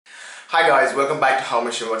Hi guys, welcome back to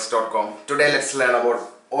howmachineworks.com. Today let's learn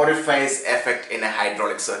about orifice effect in a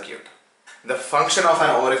hydraulic circuit. The function of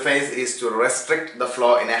an orifice is to restrict the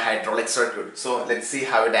flow in a hydraulic circuit. So let's see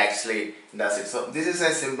how it actually does it. So this is a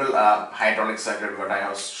simple hydraulic circuit what I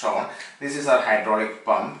have shown. This is our hydraulic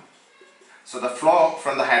pump. So the flow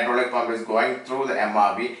from the hydraulic pump is going through the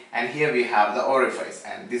MRB, and here we have the orifice,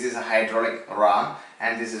 and this is a hydraulic ram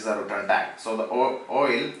and this is a return tank. So the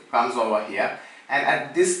oil comes over here, and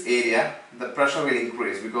at this area the pressure will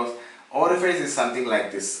increase because orifice is something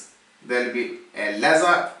like this. There will be a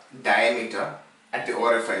lesser diameter at the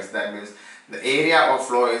orifice. That means the area of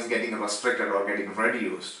flow is getting restricted or getting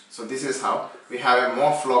reduced. So this is how we have a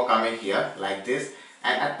more flow coming here like this,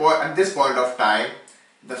 and at this point of time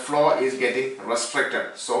the flow is getting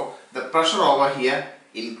restricted. So the pressure over here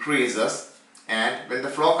increases, and when the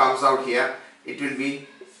flow comes out here it will be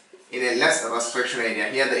in a less restriction area.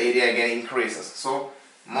 Here the area again increases. So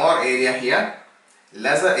more area here,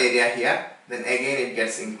 lesser area here, then again it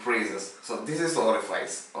gets increases. So this is the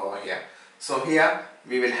orifice over here. So here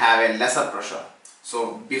we will have a lesser pressure.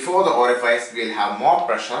 So before the orifice we will have more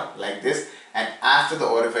pressure like this, and after the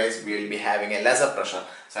orifice we will be having a lesser pressure.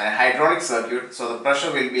 So in a hydraulic circuit, so the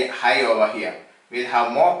pressure will be high over here. We will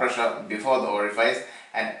have more pressure before the orifice,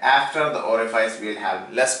 and after the orifice we will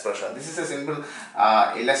have less pressure. This is a simple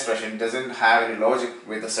illustration. It doesn't have any logic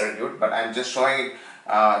with the circuit, but I am just showing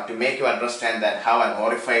it to make you understand that how an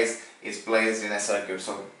orifice is placed in a circuit.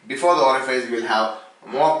 So before the orifice we will have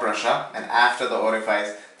more pressure, and after the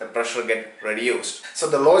orifice the pressure get reduced. So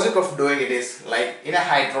the logic of doing it is like in a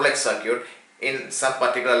hydraulic circuit, in some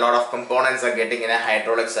particular lot of components are getting in a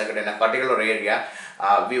hydraulic circuit in a particular area,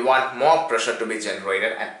 we want more pressure to be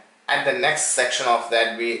generated, and at the next section of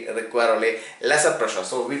that we require only lesser pressure.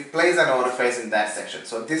 So we place an orifice in that section.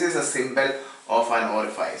 So this is a symbol of an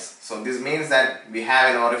orifice. So this means that we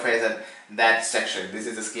have an orifice at that section. This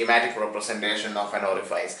is a schematic representation of an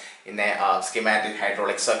orifice in a schematic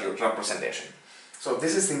hydraulic circuit representation. So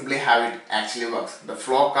this is simply how it actually works. The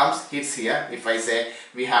flow comes, hits here. If I say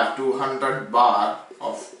we have 200 bar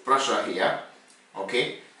of pressure here,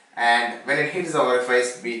 okay, and when it hits the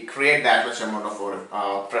orifice we create that much amount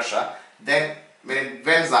of pressure. Then when it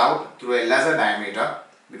bends out through a lesser diameter,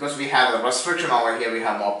 because we have a restriction over here, we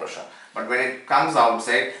have more pressure. But when it comes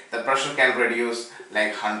outside, the pressure can reduce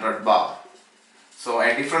like 100 bar. So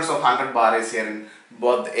a difference of 100 bar is here in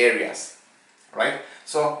both the areas, right?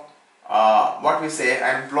 So what we say,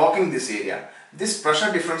 I am blocking this area. This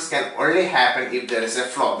pressure difference can only happen if there is a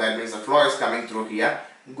flow. That means the flow is coming through here,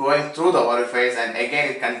 going through the orifice, and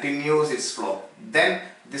again it continues its flow. Then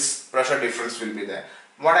this pressure difference will be there.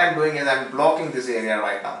 What I am doing is I am blocking this area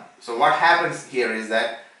right now. So what happens here is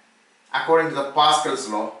that according to the Pascal's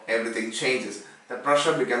law, everything changes. The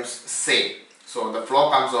pressure becomes same. So the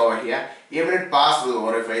flow comes over here, even it passes through the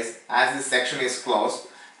orifice, as this section is closed,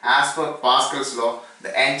 as per Pascal's law, the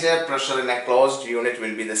entire pressure in a closed unit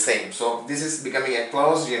will be the same. So this is becoming a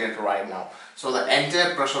closed unit right now. So the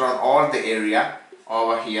entire pressure on all the area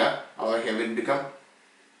over here will become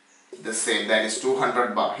the same. That is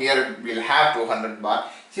 200 bar. Here we will have 200 bar.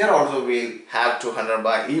 Here also we will have 200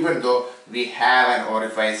 bar, even though we have an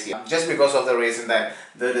orifice here. Just because of the reason that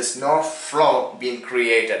there is no flow being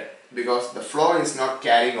created, because the flow is not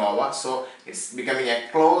carrying over, so it's becoming a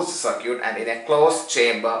closed circuit, and in a closed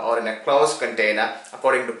chamber or in a closed container,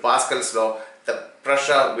 according to Pascal's law, the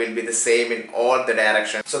pressure will be the same in all the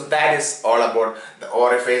directions. So that is all about the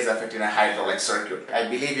orifice effect in a hydraulic circuit. I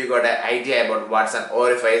believe you got an idea about what's an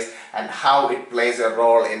orifice and how it plays a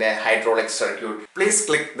role in a hydraulic circuit. Please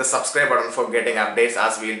click the subscribe button for getting updates,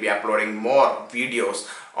 as we will be uploading more videos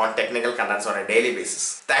on technical contents on a daily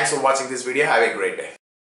basis. Thanks for watching this video. Have a great day.